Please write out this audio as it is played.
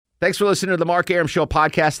Thanks for listening to the Mark Arum Show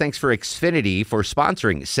podcast. Thanks for Xfinity for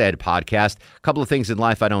sponsoring said podcast. A couple of things in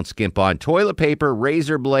life I don't skimp on. Toilet paper,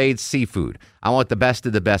 razor blades, seafood. I want the best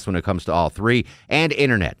of the best when it comes to all three. And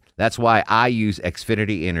internet. That's why I use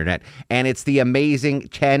Xfinity Internet. And it's the amazing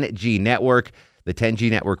 10G network. The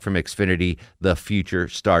 10G network from Xfinity. The future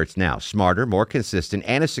starts now. Smarter, more consistent,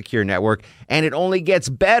 and a secure network. And it only gets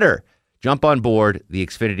better. Jump on board the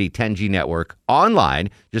Xfinity 10G network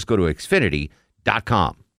online. Just go to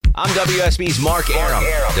Xfinity.com. I'm WSB's Mark Arum.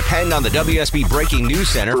 Depend on the WSB Breaking News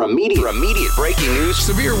Center for immediate breaking news,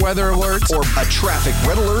 severe weather alerts, or a traffic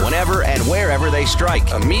red alert. Whenever and wherever they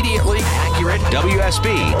strike. Immediately accurate.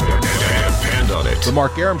 WSB. Depend on it. The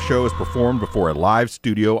Mark Arum Show is performed before a live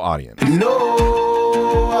studio audience. No,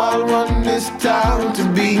 I want this town to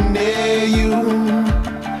be near you.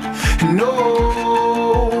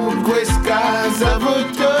 No gray skies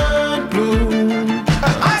ever turn blue.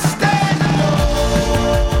 I stand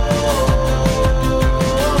alone.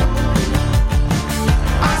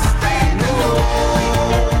 I stand alone.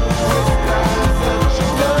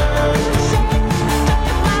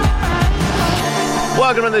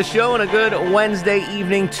 Welcome to the show and a good Wednesday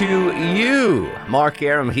evening to you. Mark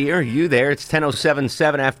Arum here, you there. It's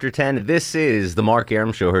 10:07 after 10. This is the Mark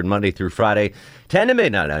Arum Show, heard Monday through Friday, 10 to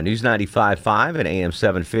midnight on News 95.5 and AM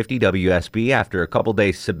 750 WSB. After a couple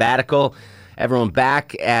days sabbatical, everyone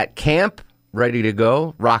back at camp, ready to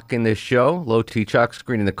go, rocking this show. Low T Chuck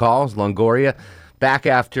screening the calls. Longoria back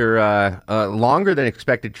after a longer than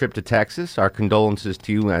expected trip to Texas. Our condolences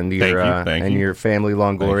to you and your family,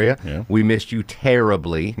 Longoria. Yeah. We missed you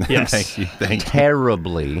terribly. Yes. Thank you.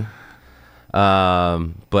 Terribly.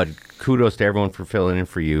 But kudos to everyone for filling in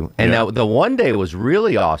for you. And now the one day was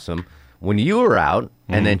really awesome when you were out,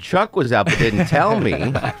 and then Chuck was out but didn't tell me.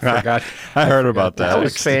 I heard about that. That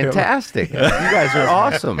was fantastic. You guys are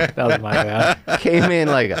awesome. That was my bad. Came in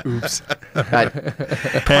like, oops.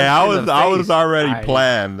 Hey, I was already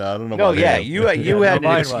planned. I don't know. No, about yeah, him. you had an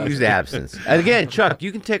Mine was. excused absence. And again, Chuck,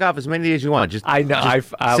 you can take off as many days as you want. Just I know.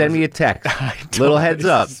 I send me a text. Little heads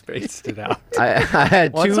up. Spaced it out. I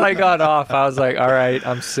had Once two. I got off, I was like, all right,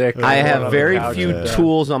 I'm sick. I I'm have on very the couch. few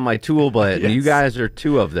tools on my tool belt, and you guys are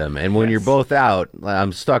two of them. And when you're both out,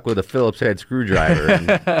 I'm stuck with a Phillips head screwdriver and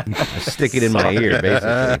I stick it in my ear,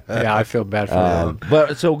 basically. Yeah, I feel bad for them.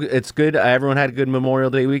 But so it's good. Everyone had a good Memorial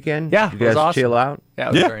Day weekend. Yeah, you it was guys awesome. chill out. Yeah,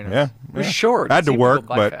 it was very nice. yeah. It was short. I had to Seemed work, go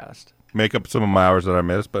by but fast. make up some of my hours that I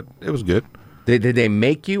missed, but it was good. Did they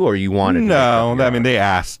make you, or you wanted? No, I mean, they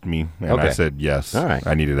asked me, and I Okay. said yes. All right.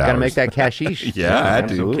 I needed hours. Got to make that cashish. Yeah, I had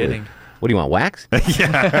to. absolutely. Kidding. What do you want, wax?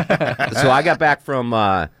 Yeah. So I got back from.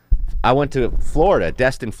 I went to Florida,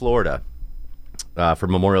 Destin, Florida, for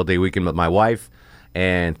Memorial Day weekend with my wife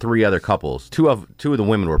and three other couples. Two of the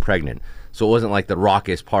women were pregnant, so it wasn't like the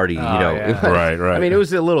raucous party. yeah. It was- Right. I mean, it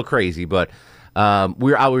was a little crazy, but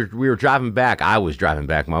we were driving back. I was driving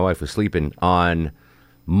back. My wife was sleeping on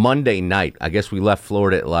Monday night. I guess we left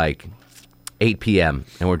Florida at like 8 p.m.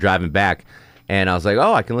 and we're driving back. And I was like,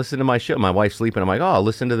 oh, I can listen to my show. My wife's sleeping. I'm like, oh, I'll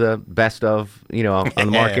listen to the best of, on the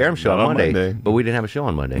Mark Arum show Not on on Monday. Monday. But we didn't have a show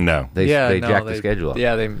on Monday. No. They jacked the schedule up.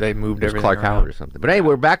 Yeah, they moved It was everything Clark around. Howard or something. But anyway,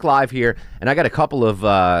 we're back live here, and I got a couple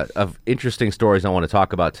of interesting stories I want to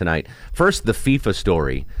talk about tonight. First, the FIFA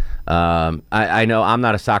story. I know I'm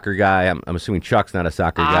not a soccer guy. I'm assuming Chuck's not a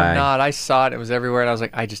soccer guy. I'm not. I saw it. It was everywhere, and I was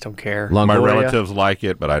like, I just don't care. My Longoria? relatives like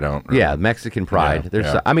it, but I don't. Really. Yeah, Mexican pride. Yeah, There's,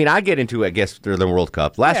 yeah. I mean, I get into it, I guess, through the World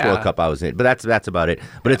Cup. Last Yeah. World Cup I was in, but that's about it.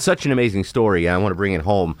 But it's such an amazing story, and I want to bring it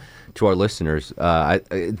home to our listeners.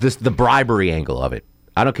 The bribery angle of it.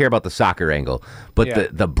 I don't care about the soccer angle, but Yeah.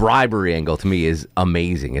 the bribery angle to me is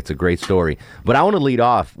amazing. It's a great story. But I want to lead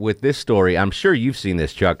off with this story. I'm sure you've seen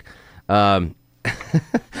this, Chuck.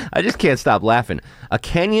 I just can't stop laughing. A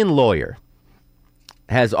Kenyan lawyer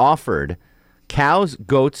has offered cows,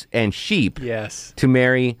 goats, and sheep Yes. to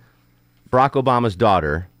marry Barack Obama's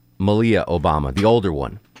daughter, Malia Obama, the older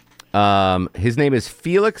one. His name is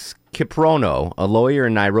Felix Kiprono, a lawyer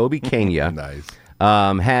in Nairobi, Kenya. Nice.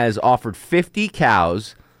 Has offered 50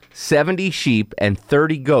 cows, 70 sheep, and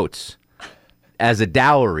 30 goats as a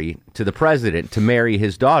dowry to the president to marry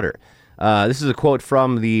his daughter. This is a quote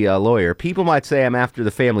from the lawyer. People might say I'm after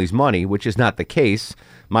the family's money, which is not the case.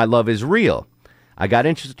 My love is real. I got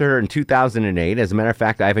interested in her in 2008. As a matter of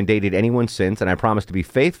fact, I haven't dated anyone since, and I promise to be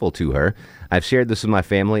faithful to her. I've shared this with my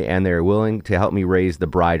family, and they're willing to help me raise the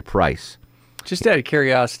bride price. Just out of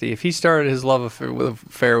curiosity, if he started his love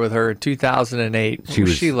affair with her in 2008,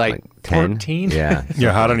 was she like 10? 14? Yeah.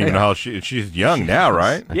 Yeah, I don't even know how she's young now,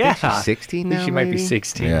 right? Yeah. She's 16 I think now, she might be maybe?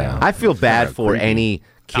 16 Yeah. now. I feel bad for creepy. any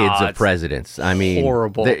kids of it's presidents. I mean,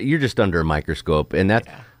 horrible. you're just under a microscope, and that's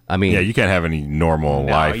I mean, Yeah, you can't have any normal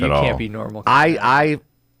life you at all. can't be normal. I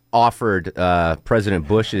offered President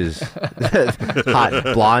Bush's hot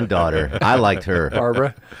blonde daughter. I liked her.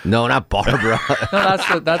 Barbara. No, not Barbara.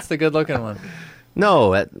 No, that's the good looking one.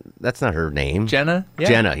 No, that's not her name. Jenna. Yeah.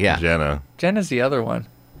 Jenna, yeah. Jenna. Jenna's the other one.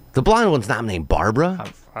 The blonde one's not named Barbara.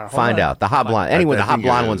 Hold Find on. out. The hot blonde. Anyway, the hot think it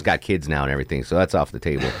blonde is. one's got kids now and everything, so that's off the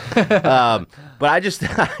table. But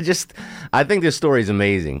I think this story is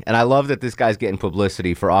amazing, and I love that this guy's getting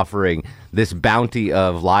publicity for offering this bounty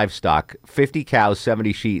of livestock: 50 cows,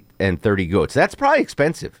 70 sheep, and 30 goats. That's probably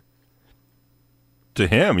expensive To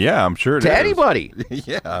him, yeah, I'm sure it is. to anybody.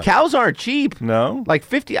 Yeah. Cows aren't cheap. No. Like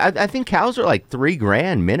 50. I think cows are like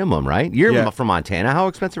 $3,000 minimum, right? You're Yeah. from Montana. How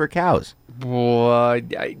expensive are cows? Well,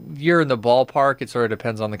 you're in the ballpark. It sort of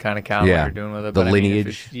depends on the kind of cow Yeah. you're doing with it. The but I mean, if lineage,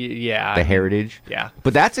 it's- yeah, The heritage. Yeah.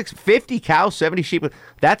 But that's 50 cows, 70 sheep.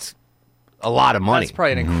 That's a lot of money. That's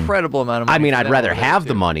probably an incredible amount of money. I mean, for I'd them rather over there, have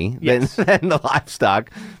the too. money Yes. than the livestock,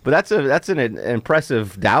 but that's an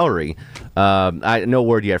impressive dowry. No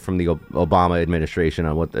word yet from the Obama administration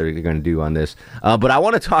on what they're going to do on this. But I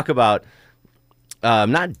want to talk about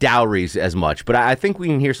not dowries as much, but I think we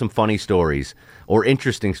can hear some funny stories or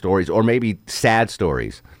interesting stories or maybe sad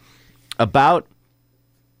stories about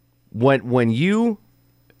when you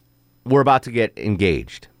were about to get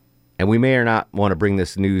engaged. And we may or not want to bring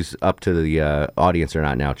this news up to the audience or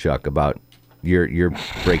not now, Chuck, about your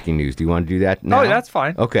breaking news. Do you want to do that now? Oh, that's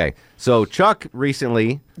fine. Okay. So Chuck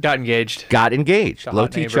recently Got engaged. got engaged. To Low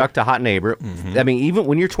hot T neighbor. Chuck to hot neighbor. I mean, even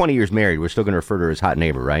when you're 20 years married, we're still going to refer to her as hot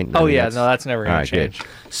neighbor, right? I Oh mean, yeah, no, that's never all going right, to change. good.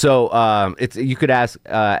 So it's you could add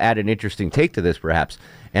an interesting take to this, perhaps.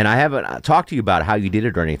 And I haven't talked to you about how you did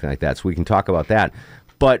it or anything like that, so we can talk about that.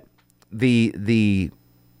 But the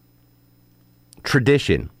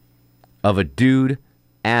tradition of a dude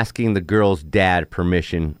asking the girl's dad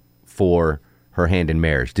permission for her hand in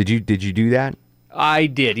marriage. Did you do that? I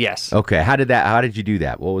did, yes. Okay. How did you do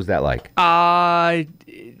that? What was that like?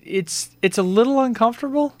 It's a little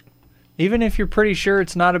uncomfortable, even if you're pretty sure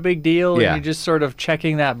it's not a big deal, Yeah. and you're just sort of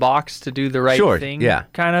checking that box to do the right Sure, thing. yeah.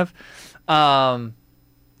 kind of.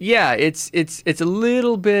 Yeah, it's a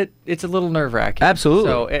little nerve wracking. Absolutely.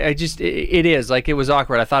 So it is like it was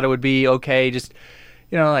awkward. I thought it would be okay, just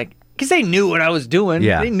like. Because they knew what I was doing.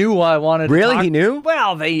 Yeah. They knew I wanted to Really? talk. He knew?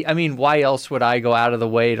 Well, I mean, why else would I go out of the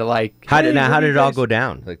way to like... How did "Hey, what do it you all guys-" go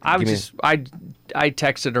down? Like, I give was me- I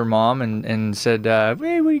texted her mom and said, hey,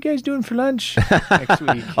 what are you guys doing for lunch next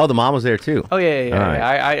week? Oh, the mom was there too. Oh, yeah. All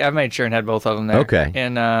right. I made sure and had both of them there. Okay.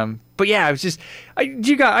 And, but yeah, it was just... I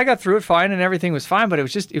got through it fine and everything was fine, but it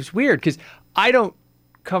was weird because I don't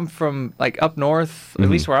come from like up north, Mm-hmm. at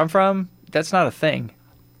least where I'm from. That's not a thing.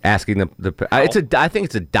 Asking I think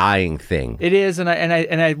it's a dying thing. It is, and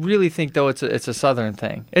I really think though it's a southern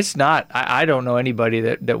thing. It's not. I don't know anybody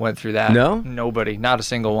that went through that. No? Nobody, not a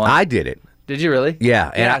single one. I did it. Did you really? Yeah,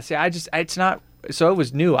 and Yeah. I- It's not. So it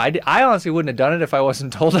was new. I honestly wouldn't have done it if I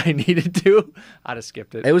wasn't told I needed to. I'd have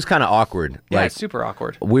skipped it. It was kind of awkward. Yeah, Like, it's super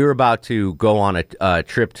awkward. we were about to go on a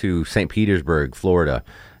trip to St. Petersburg, Florida,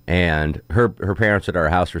 and her parents at our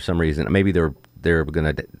house for some reason. Maybe they were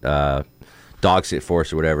going to dog sit for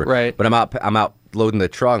us or whatever. Right. But I'm out loading the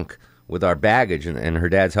trunk with our baggage, and her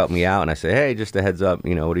dad's helping me out. And I say, hey, just a heads up,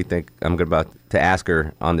 what do you think I'm about to ask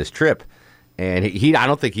her on this trip? And I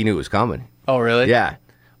don't think he knew it was coming. Oh, really? Yeah.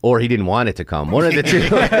 Or he didn't want it to come. One of the two.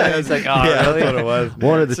 It's like, oh, really? That's what it was.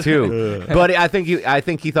 One of the two. But I think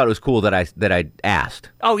he thought it was cool that I asked.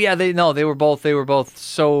 Oh yeah, they were both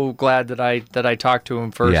so glad that I talked to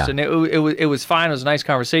him first, Yeah. and it was fine. It was a nice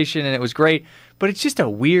conversation, and it was great. But it's just a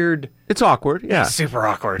weird, It's awkward. Yeah. super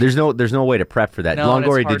awkward. There's no way to prep for that. No, and it's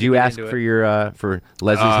Longoria, hard did to you get ask into for it. your for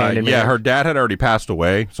Leslie's hand in Yeah, marriage? her dad had already passed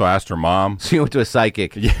away, so I asked her mom. So you went to a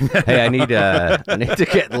psychic. Hey, I need to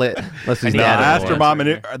get lit. Leslie's No, I dad. asked her mom,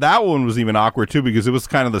 and that one was even awkward too because it was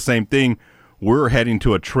kind of the same thing. We're heading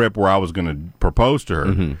to a trip where I was going to propose to her,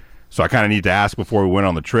 Mm-hmm. so I kind of need to ask before we went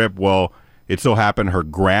on the trip. Well, it so happened her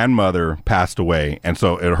grandmother passed away, and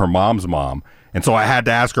so her mom's mom, and so I had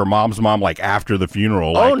to ask her mom's mom like after the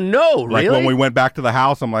funeral. Oh Like, no, like really? when we went back to the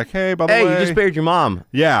house, I'm like, hey, by the Hey, way, you just buried your mom.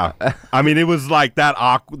 yeah. I mean, it was like that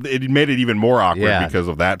awkward. It made it even more awkward Yeah. because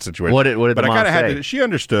of that situation. What did but the I mom kinda had say? to. She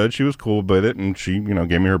understood. She was cool with it, and she,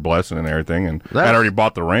 gave me her blessing and everything. And That's- I'd already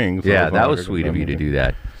bought the ring. So Yeah, it's that not was like sweet a of you to thing. do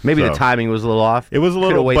that. Maybe the So- timing was a little off. It was a Could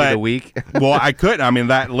little have waited but- a week. Well, I couldn't. I mean,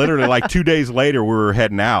 that literally like 2 days later, we were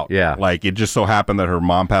heading out. Yeah. Like it just so happened that her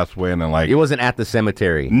mom passed away, and then like It wasn't at the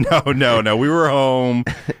cemetery. no, we were home,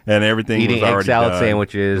 and everything Eating was egg already salad done.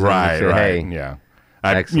 sandwiches, and you Right, said, right, hey. yeah.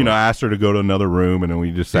 I Excellent. asked her to go to another room, and then we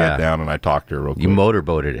just sat Yeah. down and I talked to her real quick. You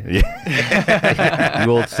motorboated it. Yeah. You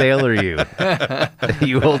old sailor, you.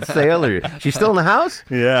 You old sailor. She's still in the house?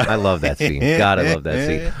 Yeah. I love that scene. God, I love that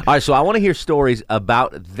scene. All right, so I want to hear stories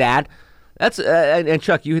about that. That's and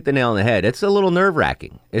Chuck, you hit the nail on the head. It's a little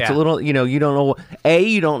nerve-wracking. It's a Yeah. little, you don't know.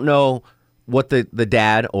 You don't know what the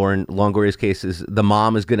dad, or in Longoria's case, is the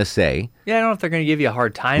mom is going to say. Yeah, I don't know if they're going to give you a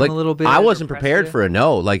hard time Like, a little bit. I or wasn't press prepared you. for a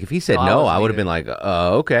no. Like, if he said No, I no, I wasn't would have either. been like,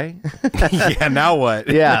 okay. Yeah, now what?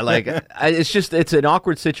 Yeah, like it's an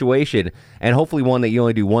awkward situation, and hopefully one that you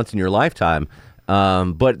only do once in your lifetime.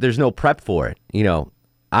 But there's no prep for it.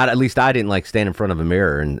 At least I didn't like stand in front of a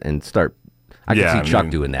mirror and start. I could see Chuck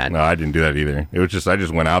doing that. No, I didn't do that either. It was just I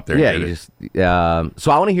just went out there. Yeah, and you did it. just.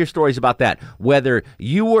 So I want to hear stories about that. Whether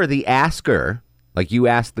you were the asker, like you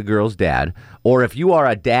asked the girl's dad, or if you are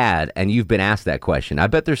a dad and you've been asked that question. I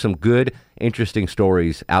bet there's some good, interesting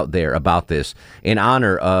stories out there about this in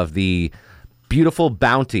honor of the beautiful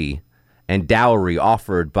bounty and dowry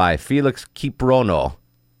offered by Felix Kiprono,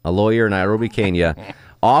 a lawyer in Nairobi, Kenya,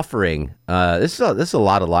 offering this is a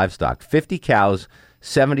lot of livestock: 50 cows,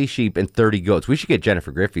 70 sheep, and 30 goats. We should get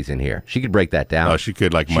Jennifer Griffiths in here. She could break that down. Oh, she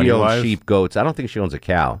could, like, She money-wise? owns sheep, goats. I don't think she owns a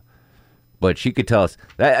cow, but she could tell us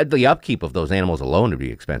that the upkeep of those animals alone would be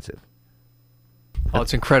expensive. Oh,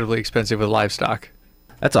 it's incredibly expensive with livestock.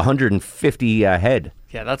 That's 150 head,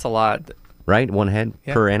 Yeah, that's a lot. right? One head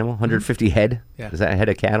Yeah. per animal, 150 head. Yeah. Is that a head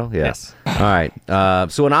of cattle? Yeah. Yes. All right.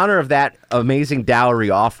 So in honor of that amazing dowry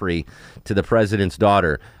offering to the president's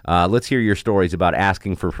daughter, let's hear your stories about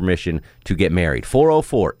asking for permission to get married.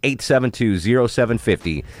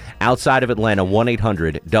 404-872-0750. Outside of Atlanta,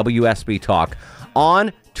 1-800-WSB-TALK.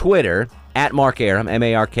 On Twitter, at Mark Arum,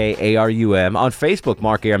 MarkArum. On Facebook,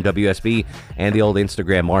 Mark Arum WSB, and the old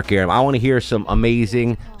Instagram, Mark Arum. I want to hear some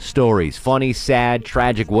amazing stories. Funny, sad,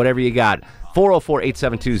 tragic, whatever you got.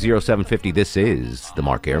 404-872-0750. This is The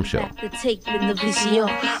Mark Arum Show. The tape in the VCR.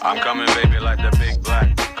 I'm coming, baby, like the big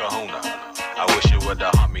black kahuna. I wish you would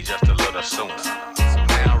have humped me just a little sooner.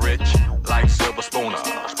 Now rich, like silver spooner.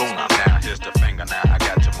 Now here's the finger, now I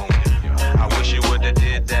got to move you. I wish you would have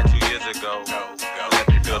did that 2 years ago. Let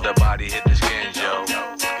me feel the body hit the skin, Joe.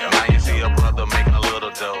 Now you see a brother making a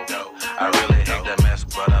little dough. I really hate that mess,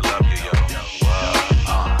 but I love you, yo.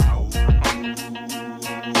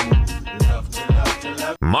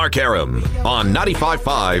 Mark Arum on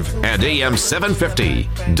 95.5 and AM 750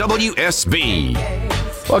 WSB.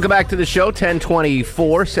 Welcome back to the show.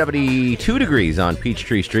 1024, 72 degrees on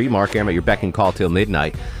Peachtree Street. Mark Arum at your beck and call till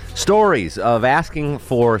midnight. Stories of asking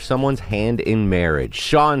for someone's hand in marriage.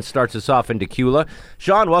 Sean starts us off in Tequila.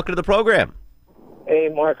 Sean, welcome to the program. Hey,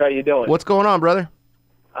 Mark, how you doing? What's going on, brother?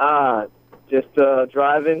 Just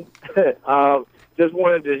driving. Just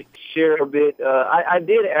wanted to share a bit. I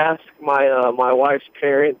did ask my wife's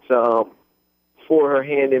parents for her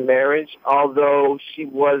hand in marriage, although she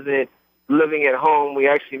wasn't living at home. We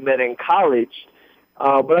actually met in college.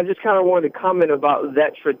 But I just kind of wanted to comment about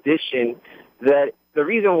that tradition, that the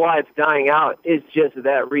reason why it's dying out is just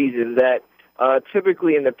that reason, that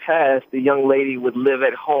typically in the past, the young lady would live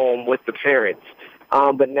at home with the parents.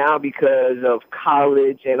 But now because of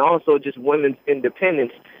college and also just women's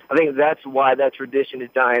independence, I think that's why that tradition is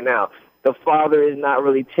dying out. The father is not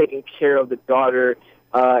really taking care of the daughter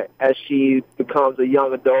as she becomes a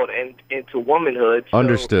young adult and into womanhood. So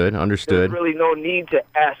Understood. There's really no need to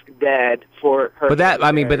ask dad for her. But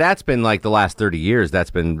that's been like the last 30 years.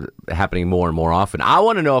 That's been happening more and more often. I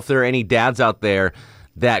want to know if there are any dads out there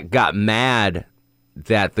that got mad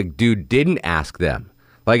that the dude didn't ask them.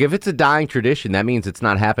 Like, if it's a dying tradition, that means it's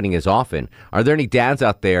not happening as often. Are there any dads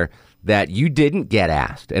out there that you didn't get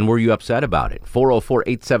asked, and were you upset about it?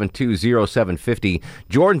 404-872-0750.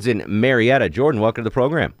 Jordan's in Marietta. Jordan, welcome to the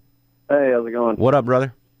program. Hey, how's it going? What up,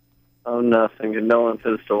 brother? Oh, nothing.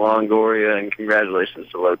 Condolences to Longoria and congratulations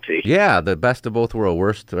to Low T. Yeah, the best of both worlds.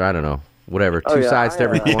 Worst, I don't know. Whatever. Oh, Two yeah, sides to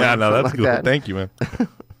every coin. Yeah, no, that's like cool. that. Thank you, man.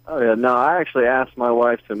 Oh, yeah. No, I actually asked my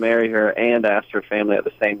wife to marry her and asked her family at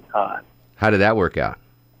the same time. How did that work out?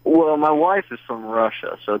 Well, my wife is from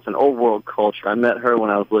Russia, so it's an old world culture. I met her when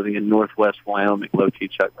I was living in northwest Wyoming. Low T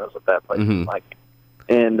Chuck knows what that place is like.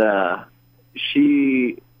 And I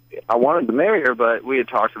wanted to marry her, but we had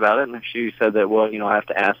talked about it, and she said that, well, I have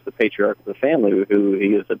to ask the patriarch of the family, who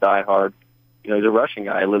he is a diehard, he's a Russian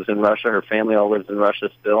guy. He lives in Russia. Her family all lives in Russia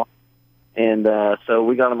still. And so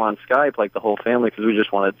we got him on Skype, like the whole family, because we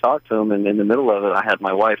just wanted to talk to him. And in the middle of it, I had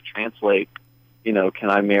my wife translate, can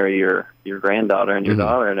I marry your granddaughter and your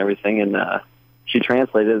daughter and everything? And she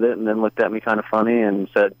translated it and then looked at me kind of funny and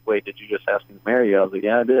said, wait, did you just ask me to marry you? I was like,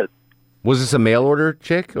 yeah, I did. Was this a mail order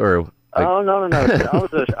chick or Oh, no.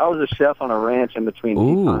 I was a chef on a ranch in between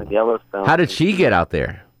Teton and Yellowstone. How did she get out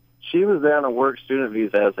there? She was there on a work student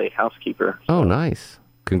visa as a housekeeper. Oh, nice.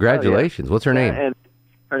 Congratulations. What's her name? And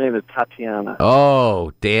her name is Tatiana.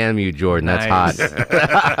 Oh, damn you, Jordan. That's hot.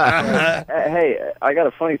 Hey, I got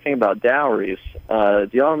a funny thing about dowries. Do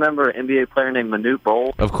y'all remember an NBA player named Manute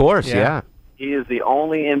Bol? Of course, yeah. He is the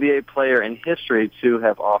only NBA player in history to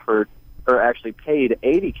have offered or actually paid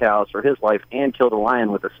 80 cows for his life and killed a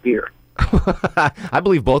lion with a spear. I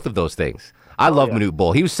believe both of those things. I love Manute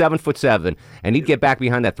Bol. He was 7'7", and he'd get back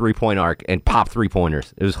behind that three-point arc and pop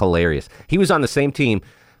three-pointers. It was hilarious. He was on the same team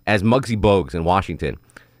as Muggsy Bogues in Washington.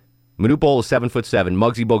 Manute Bol was 7'7",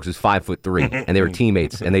 Muggsy Bogues was 5'3", and they were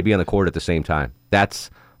teammates, and they'd be on the court at the same time.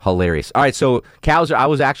 That's hilarious. All right, so cows I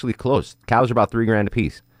was actually close. Cows are about $3,000 a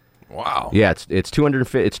piece. Wow. Yeah, it's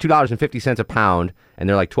 $2.50 a pound, and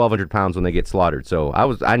they're like 1,200 pounds when they get slaughtered. So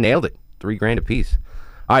I nailed it. $3,000 a piece.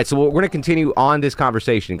 All right, so we're going to continue on this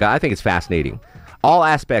conversation. I think it's fascinating. All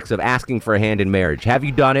aspects of asking for a hand in marriage. Have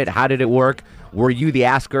you done it? How did it work? Were you the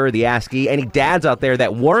asker, the askee? Any dads out there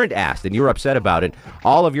that weren't asked and you're upset about it?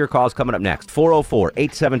 All of your calls coming up next.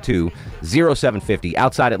 404-872-0750.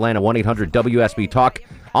 Outside Atlanta, 1-800-WSB-TALK.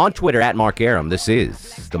 On Twitter, at Mark Arum. This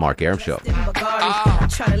is The Mark Arum Show.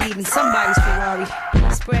 Trying to leave in somebody's Ferrari.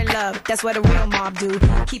 Spread love, that's what a real mob do.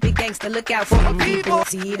 Keep it gangster, look out for the people.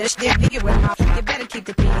 See the shit, nigga, you better keep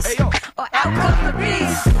the peace. Or out comes the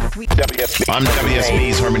breeze. I'm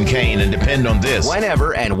WSB's Herman Cain, and depend on this.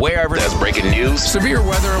 Whenever and wherever There's breaking news. Severe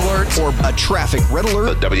weather alerts or a traffic red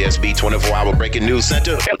alert. The WSB 24-hour breaking news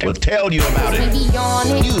center will tell you about it.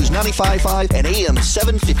 News 95.5 and AM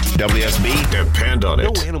 750. WSB, depend on it.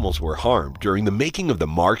 No animals were harmed during the making of the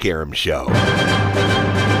Mark Arum Show.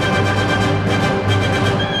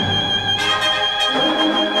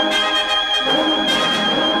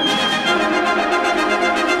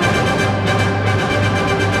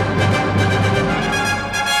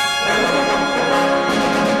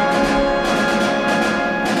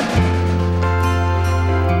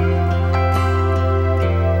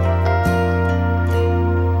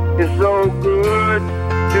 It's so good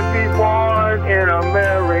to be born in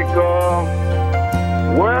America,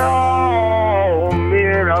 where all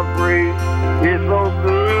men are free. It's so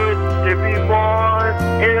good to be born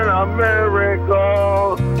in America,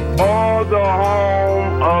 all the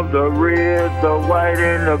home of the red, the white,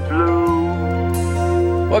 and the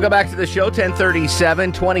blue. Welcome back to the show.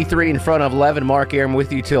 10:37, 23 in front of 11. Mark Arum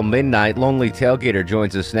with you till midnight. Lonely Tailgater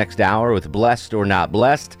joins us next hour with Blessed or Not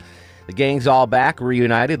Blessed. The gang's all back,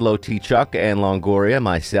 reunited. Low T Chuck and Longoria,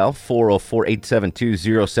 myself.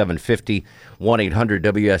 404-872-0750,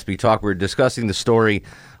 1-800-WSB-TALK. We're discussing the story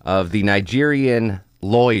of the Nigerian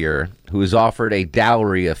lawyer who was offered a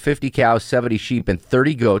dowry of 50 cows, 70 sheep, and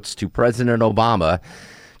 30 goats to President Obama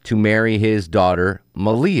to marry his daughter,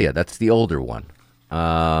 Malia. That's the older one.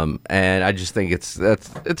 And I just think it's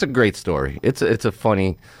a great story. It's a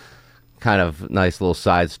funny, kind of nice little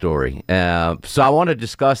side story. So I want to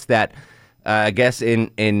discuss that. I guess in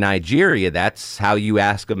Nigeria, that's how you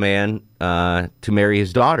ask a man to marry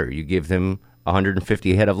his daughter. You give him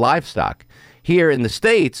 150 head of livestock. Here in the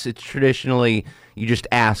States, it's traditionally you just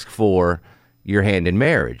ask for your hand in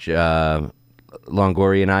marriage.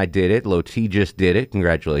 Longoria and I did it. Low T just did it.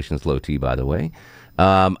 Congratulations, Low T, by the way.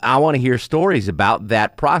 I want to hear stories about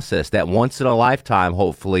that process, that once in a lifetime,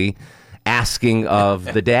 hopefully, asking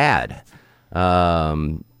of the dad.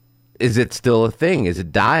 Is it still a thing? Is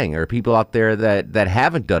it dying? Are people out there that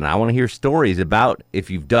haven't done it? I want to hear stories about if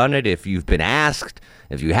you've done it, if you've been asked,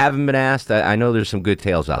 if you haven't been asked. I know there's some good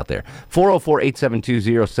tales out there.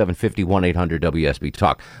 404-872-0750,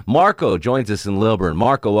 1-800-WSB-TALK. Marco joins us in Lilburn.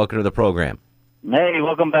 Marco, welcome to the program. Hey,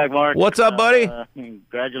 welcome back, Mark. What's up, buddy?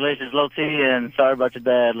 Congratulations, Low T, and sorry about your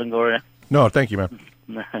dad, Longoria. No, thank you, man.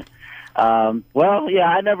 Well, yeah,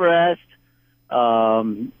 I never asked,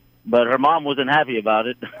 but her mom wasn't happy about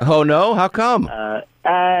it. Oh, no? How come?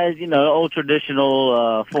 As, old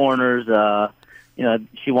traditional foreigners,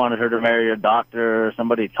 she wanted her to marry a doctor,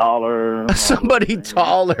 somebody taller. Somebody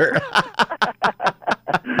taller.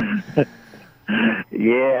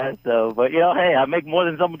 Yeah, but hey, I make more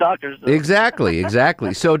than some doctors. So. Exactly.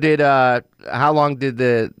 So how long did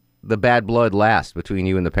the bad blood last between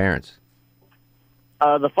you and the parents?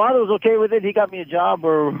 The father was okay with it. He got me a job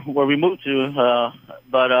where we moved to,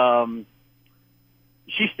 but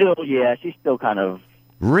she's still kind of.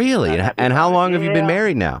 Really? And how long have you been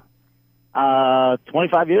married now?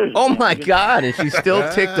 25 years. Oh my God! And she's still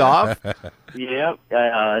ticked off. Yep.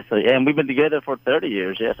 And we've been together for 30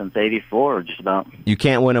 years, since '84, just about. You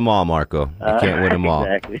can't win them all, Marco. You can't win them all.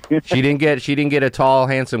 Exactly. She didn't get a tall,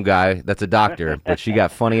 handsome guy that's a doctor, but she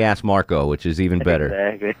got funny ass Marco, which is even better.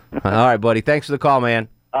 Exactly. All right, buddy. Thanks for the call, man.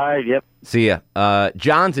 All right. Yep. See ya.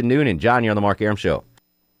 John's in Noonan. John, you're on the Mark Arum Show.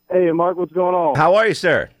 Hey, Mark, what's going on? How are you,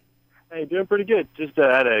 sir? Hey, doing pretty good. Just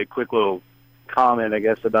had a quick little comment, I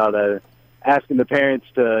guess, about asking the parents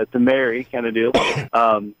to marry, kind of deal.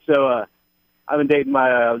 So I've been dating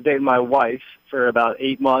my wife for about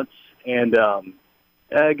 8 months, and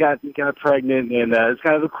I got pregnant, and it's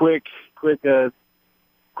kind of a quick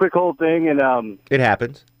whole thing, and it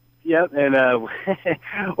happens. Yep, and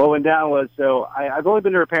what went down was, so I've only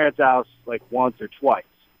been to her parents' house like once or twice.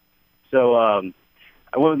 So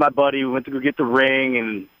I went with my buddy. We went to go get the ring,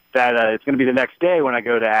 and that it's going to be the next day when I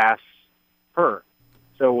go to ask her.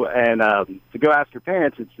 So, and to go ask her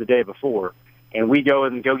parents, it's the day before. And we go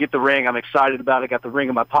get the ring. I'm excited about it. Got the ring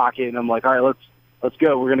in my pocket, and I'm like, all right, let's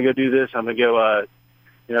go. We're going to go do this. I'm going to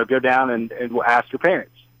go, go down and we'll ask her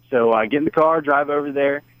parents. So I get in the car, drive over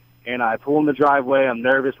there, and I pull in the driveway. I'm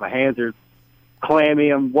nervous. My hands are clammy.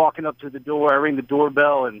 I'm walking up to the door. I ring the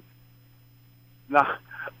doorbell, and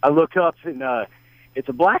I look up, and it's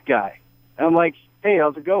a black guy. And I'm like, hey,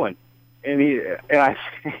 how's it going? And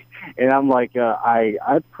I'm like,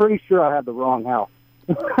 I'm pretty sure I had the wrong house.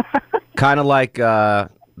 Kind of like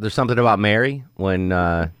there's something about Mary when.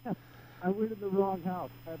 I went to the wrong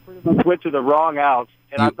house. I pretty much went to the wrong house,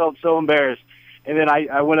 and I felt so embarrassed. And then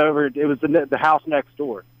I went over. It was the house next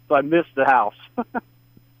door, so I missed the house.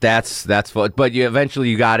 That's fun. But you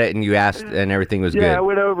eventually got it, and you asked, and everything was good. Yeah, I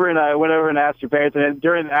went over and asked her parents, and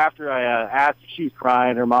then after I asked, she was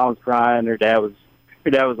crying. Her mom was crying. Her dad was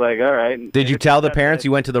like, all right. Did you tell the parents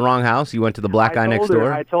you went to the wrong house? You went to the black guy next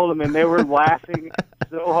door? I told them, and they were laughing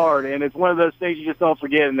so hard. And it's one of those things you just don't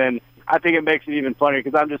forget. And then I think it makes it even funnier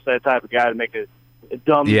because I'm just that type of guy to make a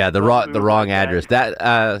dumb. Yeah, the wrong address.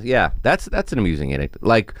 That's an amusing anecdote.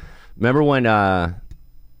 Like, remember when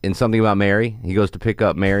in Something About Mary, he goes to pick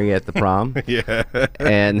up Mary at the prom? Yeah.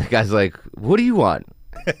 And the guy's like, what do you want?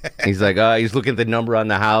 He's like, he's looking at the number on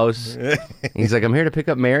the house. He's like, I'm here to pick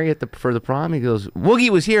up Mary for the prom. He goes, Woogie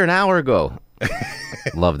was here an hour ago.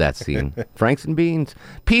 Love that scene. Franks and Beans.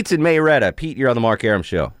 Pete's in Mayretta. Pete, you're on the Mark Arum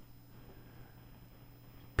Show.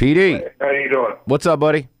 PD. Hey, how you doing? What's up,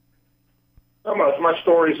 buddy? Not much. My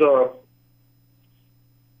story's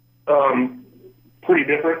pretty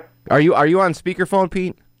different. Are you on speakerphone,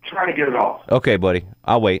 Pete? Trying to get it off. Okay, buddy.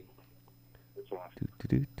 I'll wait.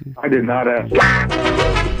 I did not ask.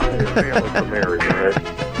 For Mary, right?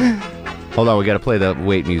 Hold on, we got to play the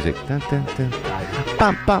wait music. Dun, dun, dun.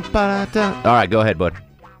 Bum, bum, ba, dun. All right, go ahead, bud.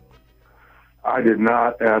 I did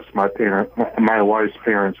not ask my wife's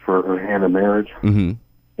parents for her hand in marriage, mm-hmm.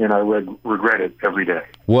 and I regret it every day.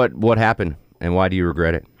 What happened, and why do you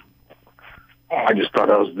regret it? I just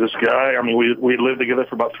thought I was this guy. I mean, we lived together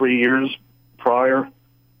for about 3 years prior,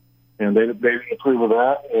 and they didn't approve of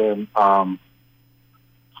that, and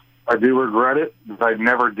I do regret it, but I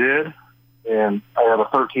never did. And I have a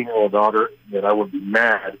 13-year-old daughter that I would be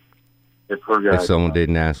mad if her guy. If someone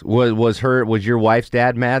didn't ask, was your wife's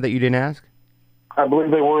dad mad that you didn't ask? I believe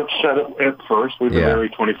they weren't set at first. We've been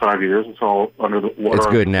married 25 years. It's all under the water. It's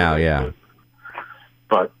good now, yeah.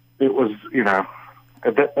 But it was,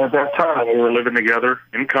 at that time we were living together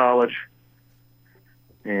in college,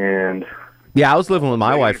 and yeah, I was living with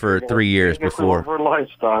my wife for 3 years before. Her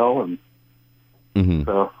lifestyle and. Mm-hmm.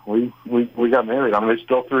 So we got married. I mean, they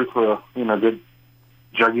still threw for a good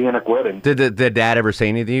gigantic wedding. Did the dad ever say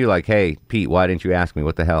anything to you like, "Hey, Pete, why didn't you ask me?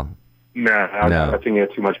 What the hell?" No. I think he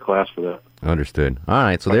had too much class for that. Understood. All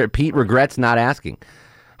right, so Pete regrets not asking.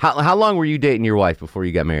 How long were you dating your wife before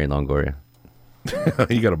you got married, Longoria?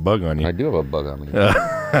 You got a bug on you. I do have a bug on me.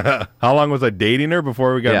 How long was I dating her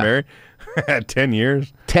before we got married? 10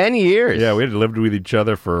 years. 10 years? Yeah, we had lived with each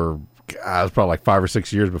other for. It was probably like 5 or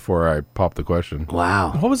 6 years before I popped the question.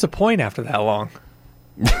 Wow. What was the point after that long?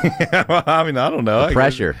 Well, I mean, I don't know. The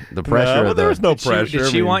pressure. No, there was no pressure.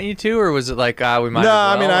 Did she want you to, or was it like, we might? No,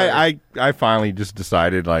 as well, I mean, I finally just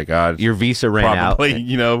decided like, your visa ran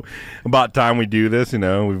probably, out. About time we do this.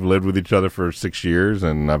 We've lived with each other for 6 years,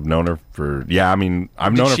 and I've known her for I've known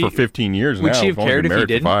her for 15 years now. Would she have cared if you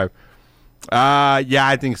didn't? 5. Yeah,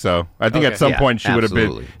 I think so. I think at some point she would have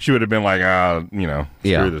been like,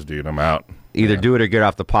 screw this dude, I'm out. Either do it or get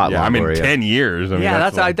off the pot. Yeah, 10 years. I mean,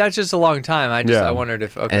 that's just a long time. I wondered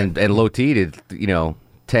if and Loti did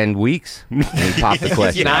 10 weeks and popped the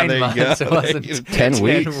question. 9 months. It wasn't 10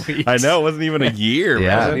 weeks. I know it wasn't even a year.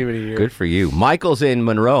 Yeah, wasn't even a year. Good for you. Michael's in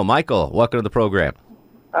Monroe. Michael, welcome to the program.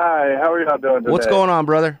 Hi, how are y'all doing today? What's going on,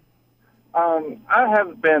 brother? I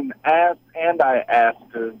have been asked, and I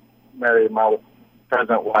asked to marry my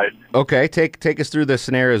present wife. Okay, take us through the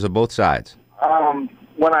scenarios of both sides.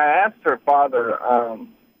 When I asked her father,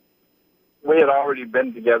 we had already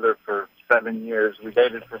been together for 7 years. We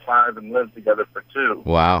dated for 5 and lived together for 2.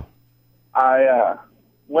 Wow. I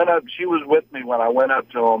went up. She was with me when I went up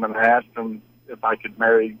to him and I asked him if I could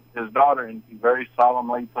marry his daughter, and he very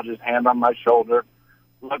solemnly put his hand on my shoulder,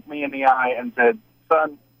 looked me in the eye, and said,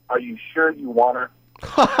 "Son, are you sure you want her?"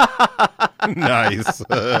 Nice.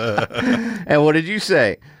 And what did you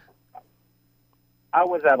say? I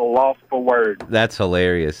was at a loss for words. That's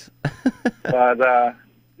hilarious. But,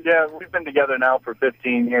 yeah, we've been together now for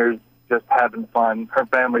 15 years, just having fun. Her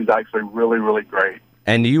family's actually really, really great.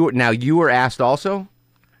 And you were asked also?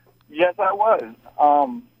 Yes, I was.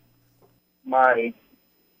 My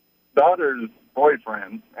daughter's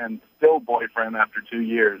boyfriend, and still boyfriend after 2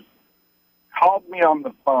 years, called me on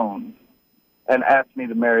the phone and asked me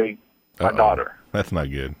to marry my daughter. That's not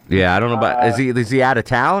good. Yeah, I don't know about. Is he out of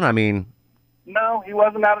town? I mean, no, he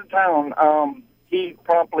wasn't out of town. He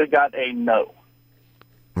promptly got a no.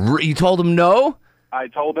 You told him no? I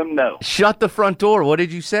told him no. Shut the front door. What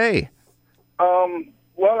did you say?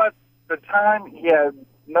 Well, at the time, he had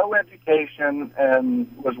no education and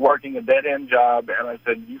was working a dead-end job, and I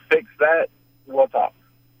said, "You fix that, we'll talk."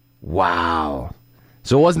 Wow.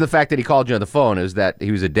 So it wasn't the fact that he called you on the phone, it was that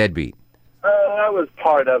he was a deadbeat. That was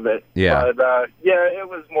part of it. Yeah. But, yeah, it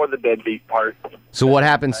was more the deadbeat part. So what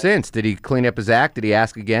happened since? Did he clean up his act? Did he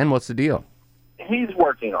ask again? What's the deal? He's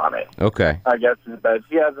working on it. Okay. I guess is best.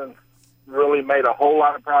 He hasn't really made a whole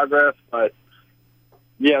lot of progress, but,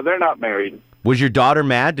 yeah, they're not married. Was your daughter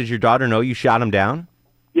mad? Did your daughter know you shot him down?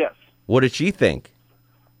 Yes. What did she think?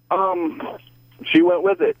 She went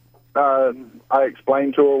with it. I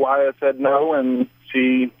explained to her why I said no, and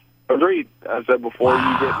she agreed. I said, before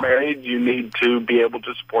you get married, you need to be able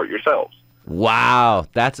to support yourselves. Wow,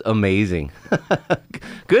 that's amazing.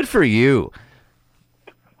 Good for you.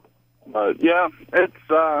 Yeah,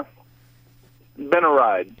 it's been a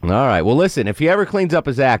ride. All right. Well, listen, if he ever cleans up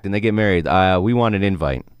his act and they get married, we want an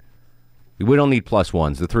invite. We don't need plus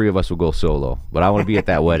ones. The three of us will go solo. But I want to be at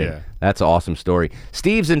that wedding. Yeah. That's an awesome story.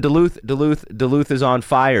 Steve's in Duluth. Duluth is on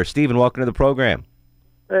fire. Steven, welcome to the program.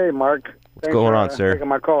 Hey, Mark. What's going on, sir? Taking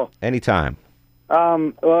my call. Anytime.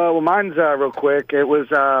 Well, mine's real quick. It was,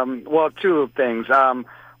 two things.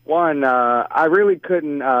 One, I really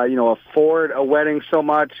couldn't, afford a wedding so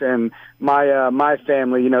much, and my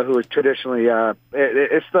family, who is traditionally,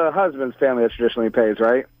 it's the husband's family that traditionally pays,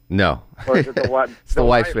 right? No. Or is it the what? It's the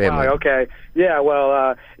wife's family. Wow, okay. Yeah,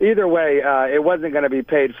 well, either way, it wasn't going to be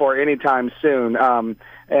paid for anytime soon.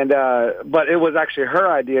 But it was actually her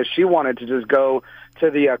idea. She wanted to just go to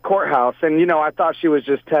the courthouse, and, I thought she was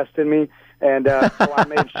just testing me, and so I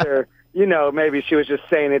made sure, maybe she was just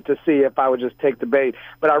saying it to see if I would just take the bait.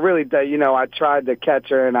 But I really, I tried to catch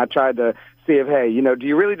her, and I tried to see if, hey, do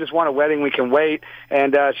you really just want a wedding? We can wait.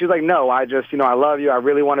 And she was like, no, I just, I love you. I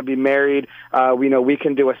really want to be married. We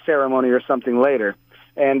can do a ceremony or something later.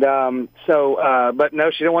 And but no,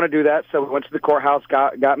 she didn't want to do that. So we went to the courthouse,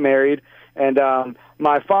 got married. And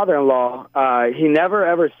my father-in-law, he never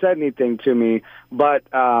ever said anything to me, but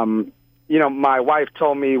my wife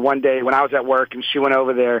told me one day when I was at work and she went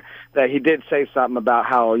over there that he did say something about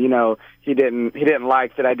how, he didn't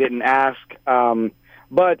like that I didn't ask.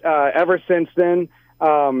 But ever since then,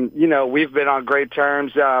 we've been on great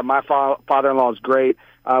terms. My father-in-law is great.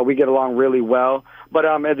 We get along really well. But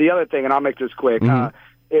the other thing, and I'll make this quick,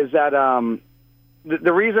 is that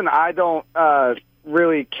the reason I don't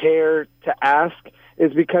really care to ask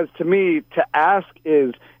is because to me, to ask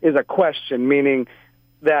is a question, meaning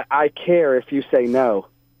that I care if you say no.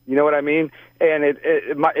 You know what I mean? And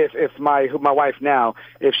if my wife now,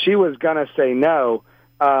 if she was gonna say no,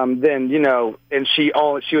 then and she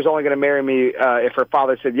was only gonna marry me if her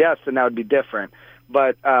father said yes, then that would be different.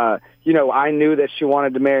 But I knew that she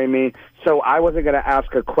wanted to marry me, so I wasn't gonna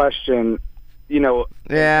ask a question.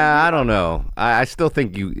 Yeah, I don't know. I still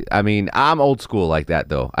think I'm old school like that,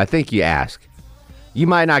 though. I think you ask. You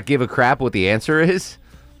might not give a crap what the answer is,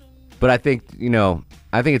 but I think,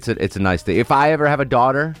 it's a nice thing. If I ever have a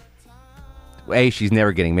daughter, A, she's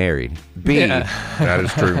never getting married. B, that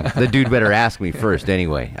is true. The dude better ask me first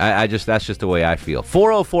anyway. That's just the way I feel.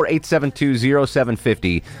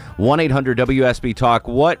 404-872-0750, 1-800-WSB-TALK.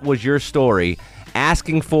 What was your story?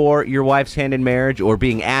 Asking for your wife's hand in marriage or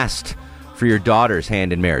being asked for your daughter's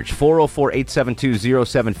hand in marriage?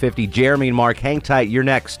 404-872-0750. Jeremy and Mark, hang tight. You're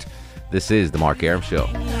next. This is The Mark Arum Show.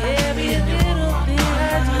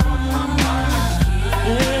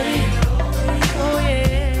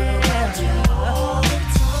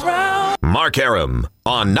 Mark Arum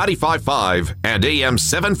on 95.5 and AM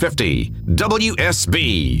 750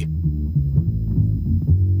 WSB.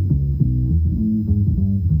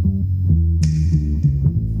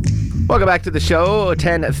 Welcome back to the show.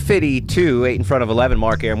 10:52, 8 in front of 11.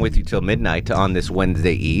 Mark Arum with you till midnight on this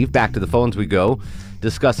Wednesday Eve. Back to the phones we go,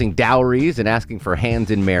 discussing dowries and asking for hands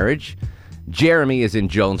in marriage. Jeremy is in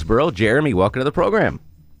Jonesboro. Jeremy, welcome to the program.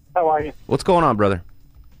 How are you? What's going on, brother?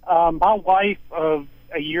 My wife of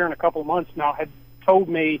a year and a couple of months now had told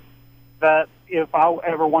me that if I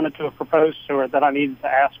ever wanted to propose to her, that I needed to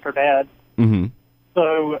ask her dad. Mm-hmm.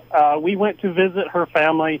 So we went to visit her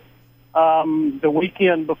family the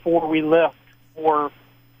weekend before we left for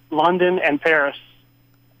London and Paris.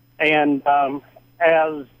 And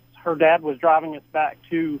as her dad was driving us back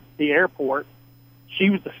to the airport, she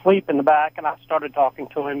was asleep in the back, and I started talking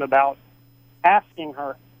to him about asking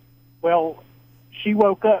her. Well, she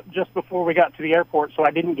woke up just before we got to the airport, so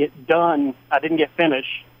I didn't get done. I didn't get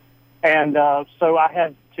finished. And so I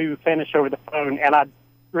had to finish over the phone, and I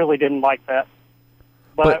really didn't like that.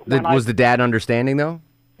 But was the dad understanding, though?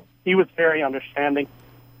 He was very understanding.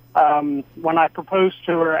 When I proposed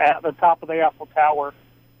to her at the top of the Eiffel Tower,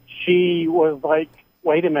 she was like,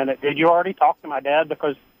 wait a minute, did you already talk to my dad?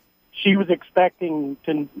 Because she was expecting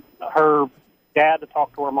her dad to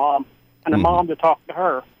talk to her mom and her mom to talk to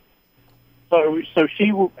her. So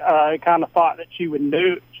she kind of thought that she would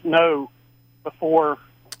know before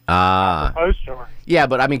I proposed to her. Yeah,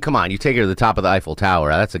 but I mean, come on, you take her to the top of the Eiffel Tower.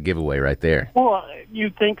 That's a giveaway right there. Well,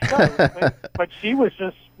 you'd think so, but she was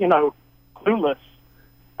just, clueless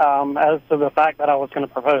as to the fact that I was going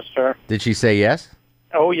to propose to her. Did she say yes?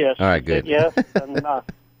 Oh, yes. All right, she said good. yes, and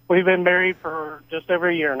we've been married for just over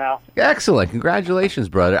a year now. Excellent. Congratulations,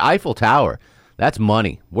 brother. Eiffel Tower. That's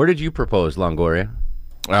money. Where did you propose, Longoria?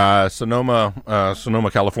 Sonoma,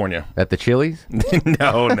 California. At the Chili's?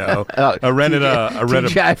 No. I rented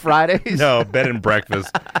TGI Fridays? No, bed and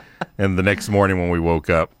breakfast. And the next morning when we woke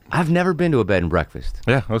up, I've never been to a bed and breakfast.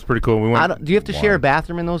 Yeah, that was pretty cool. We went. Do you have to share a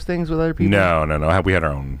bathroom in those things with other people? No. We had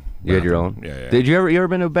our own. You had your own? Yeah. Did you ever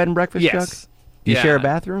been to a bed and breakfast, Yes. Chuck? Do you share a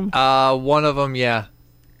bathroom? One of them, yeah.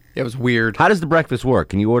 It was weird. How does the breakfast work?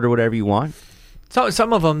 Can you order whatever you want? So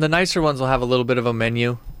some of them, the nicer ones, will have a little bit of a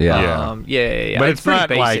menu. Yeah. Yeah. But it's pretty not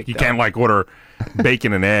basic, like you though. can't order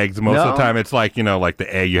bacon and eggs. Most of the time, it's like like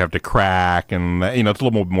the egg you have to crack, and it's a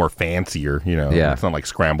little more fancier. Yeah. It's not like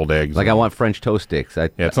scrambled eggs. Like I want French toast sticks.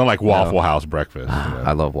 It's not like Waffle House breakfast.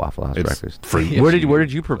 I love Waffle House It's breakfast. free. Where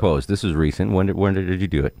did you propose? This is recent. When did you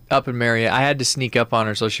do it? Up in Marriott. I had to sneak up on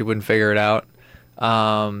her so she wouldn't figure it out.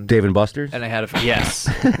 Dave and Buster's? And I had yes,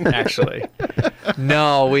 actually.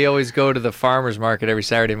 No, we always go to the farmer's market every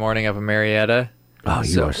Saturday morning up in Marietta. Oh,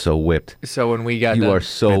 you are so whipped. So when we got You done, are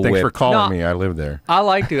so Hey, thanks whipped. for calling me. I live there. I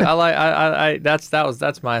like to.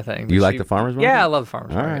 That's my thing. You like the farmer's market? Yeah, I love the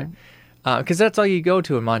farmer's All market. Because that's all you go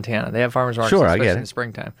to in Montana. They have farmer's markets, Sure, I especially get in it. the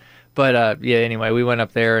springtime. But yeah, anyway, we went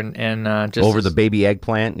up there and just Over the baby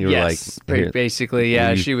eggplant? You were yes, like, here. basically,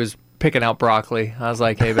 yeah. She was picking out broccoli. I was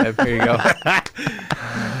like, hey, babe, here you go.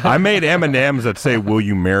 I made M&Ms that say, "Will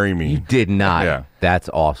you marry me?" You did not. Yeah. That's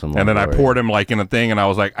awesome. And then I Longoria. poured them like in a thing, and I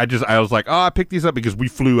was like, I picked these up because we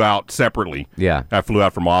flew out separately. Yeah. I flew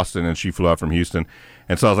out from Austin, and she flew out from Houston,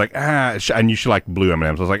 and so I was like, I knew she liked blue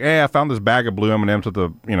M&Ms. I was like, hey, I found this bag of blue M&Ms at the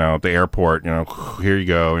at the airport. Here you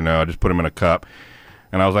go. I just put them in a cup,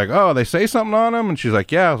 and I was like, oh, they say something on them, and she's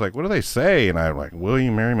like, yeah. I was like, what do they say? And I was like, will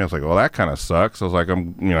you marry me? I was like, well, that kind of sucks. I was like,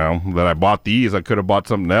 that I bought these. I could have bought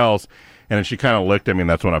something else. And then she kind of looked at me, and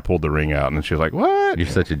that's when I pulled the ring out. And then she was like, "What? You're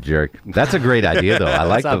such a jerk." That's a great idea, though. I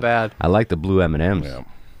like not bad. I like the blue M&Ms. Yeah.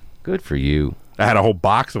 Good for you. I had a whole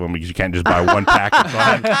box of them because you can't just buy one packet. So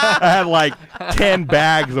I had like 10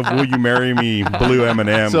 bags of "Will you marry me" blue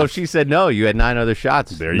M&Ms. So if she said no, you had 9 other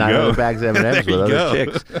shots. There you 9 go. other bags of M&Ms There with you other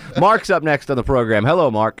go. chicks. Mark's up next on the program. Hello,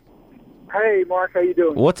 Mark. Hey, Mark, how you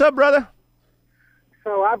doing? What's up, brother?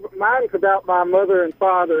 So mine's about my mother and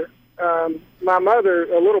father. My mother,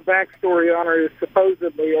 a little backstory on her, is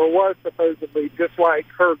was supposedly just like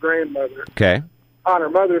her grandmother Okay. on her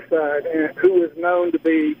mother's side, and who was known to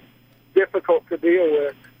be difficult to deal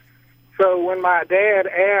with. So when my dad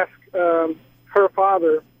asked her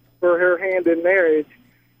father for her hand in marriage,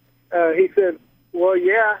 he said, well,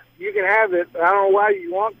 yeah, you can have it. I don't know why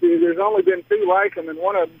you want to. There's only been 2 like them, and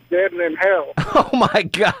one of them's dead and in hell. Oh, my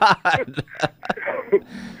God.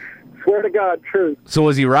 Swear to God, true. So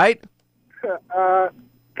was he right?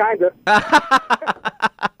 Kind of.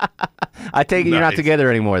 I take it you're not Nice. together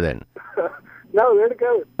anymore then. No, there to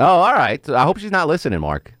go. Oh, all right. I hope she's not listening,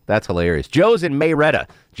 Mark. That's hilarious. Joe's in Mayretta.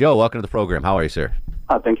 Joe, welcome to the program. How are you, sir?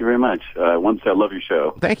 Thank you very much. Once I love your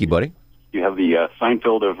show. Thank you, buddy. You have the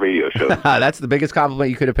Seinfeld of radio shows. That's the biggest compliment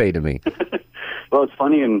you could have paid to me. Well, it's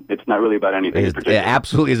funny, and it's not really about anything in It particular.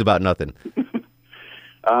 absolutely is about nothing.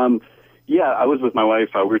 Yeah, I was with my wife.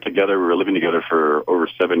 We were together. We were living together for over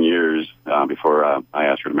 7 years before I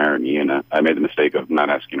asked her to marry me, and I made the mistake of not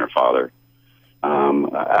asking her father.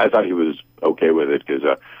 I thought he was okay with it because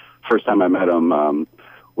first time I met him,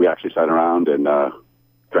 we actually sat around and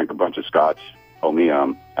drank a bunch of scotch. Told me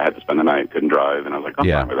I had to spend the night, couldn't drive, and I was like, I'm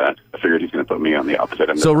fine with that. I figured he's going to put me on the opposite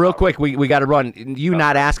end. So real quick, we got to run. You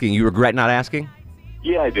not asking, you regret not asking?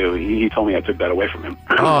 Yeah, I do. He told me I took that away from him.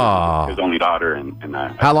 Oh. His only daughter. And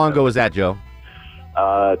How long ago was that, Joe?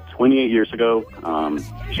 28 years ago.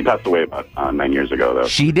 She passed away about 9 years ago, though.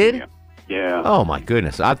 She did? Yeah. Oh, my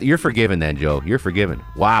goodness. You're forgiven then, Joe. You're forgiven.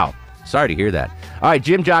 Wow. Sorry to hear that. All right,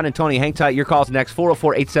 Jim, John, and Tony, hang tight. Your call's next,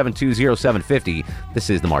 404-872-0750. This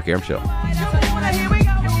is The Mark Arum Show.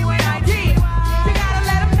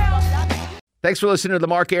 Thanks for listening to the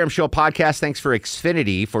Mark Arum Show podcast. Thanks for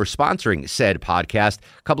Xfinity for sponsoring said podcast.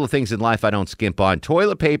 A couple of things in life I don't skimp on.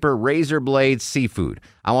 Toilet paper, razor blades, seafood.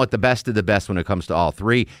 I want the best of the best when it comes to all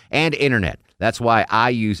three. And internet. That's why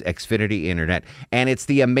I use Xfinity Internet. And it's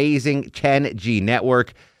the amazing 10G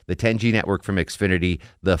network. The 10G network from Xfinity.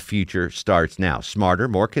 The future starts now. Smarter,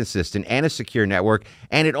 more consistent, and a secure network.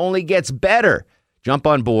 And it only gets better. Jump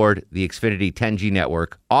on board the Xfinity 10G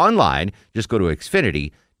network online. Just go to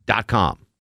Xfinity.com.